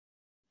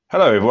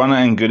Hello, everyone,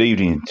 and good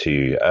evening to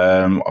you.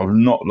 I've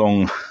not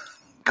long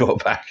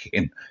got back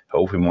in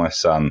helping my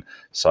son,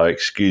 so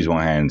excuse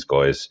my hands,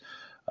 guys.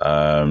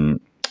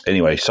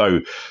 Anyway, so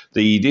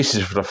this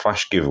is for the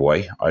flash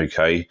giveaway,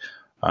 okay?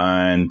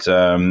 And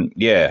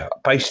yeah,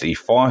 basically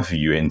 5 of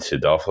you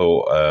entered. I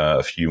thought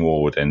a few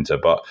more would enter,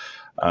 but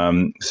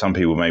some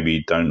people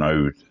maybe don't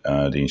know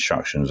the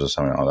instructions or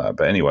something like that.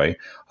 But anyway,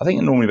 I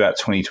think normally about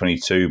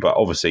 2022, but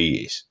obviously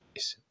it's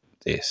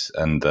this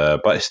and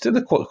but it's still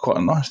quite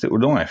a nice little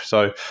knife.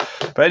 So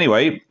but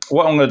anyway,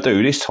 what I'm going to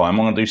do this time,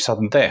 I'm going to do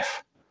sudden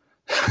death.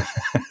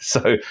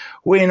 So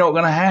we're not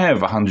going to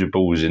have 100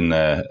 balls in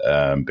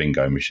the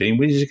bingo machine.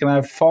 We're just going to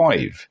have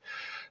 5.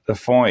 The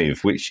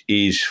 5, which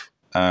is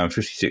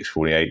 56,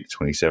 48,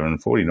 27,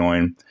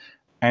 49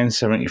 and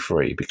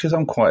 73, because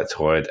I'm quite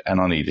tired and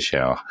I need a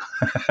shower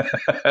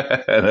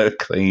and a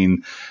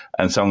clean.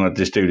 And so I'm going to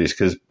just do this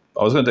because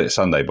I was going to do it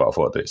Sunday, but I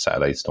thought I'd do it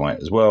Saturday tonight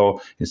as well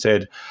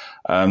instead.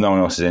 No one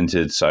else has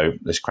entered, so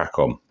let's crack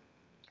on.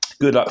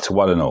 Good luck to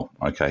one and all.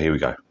 Okay, here we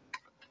go.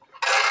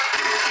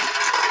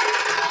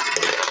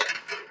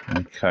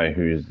 Okay,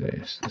 who is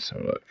this? Let's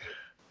have a look.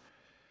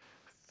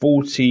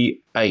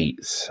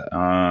 48.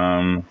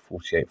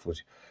 48,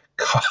 40.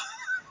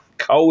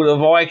 Calder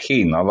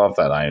Viking. I love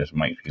that name. It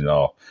makes me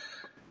laugh.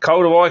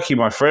 Calder Viking,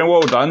 my friend,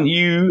 well done.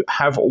 You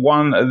have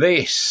won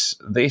this.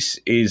 This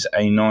is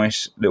a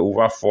nice little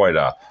Rough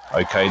Rider.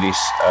 Okay, this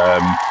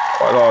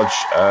quite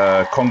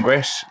large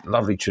Congress,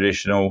 lovely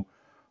traditional.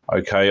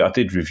 Okay, I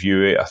did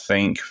review it, I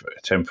think,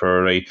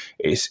 temporarily.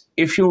 It's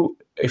if you're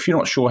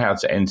not sure how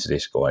to enter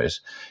this, guys,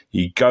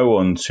 you go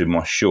on to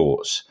my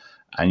shorts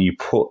and you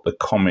put the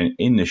comment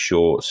in the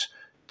shorts,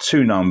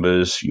 2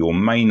 numbers, your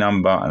main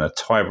number and a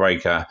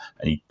tiebreaker,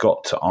 and you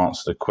got to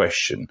answer the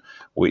question,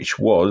 which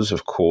was,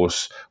 of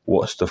course,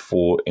 what's the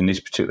 4 in this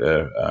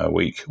particular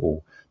week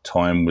or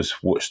time was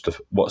what's the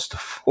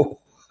 4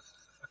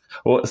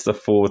 what's the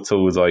 4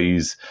 tools I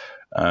use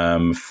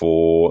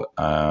for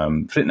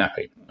flint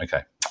knapping.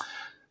 Okay,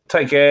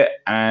 take care,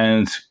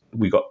 and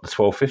we got the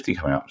 1250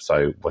 coming up,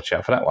 so watch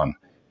out for that one.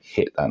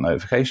 Hit that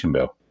notification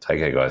bell. Take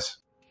care, guys.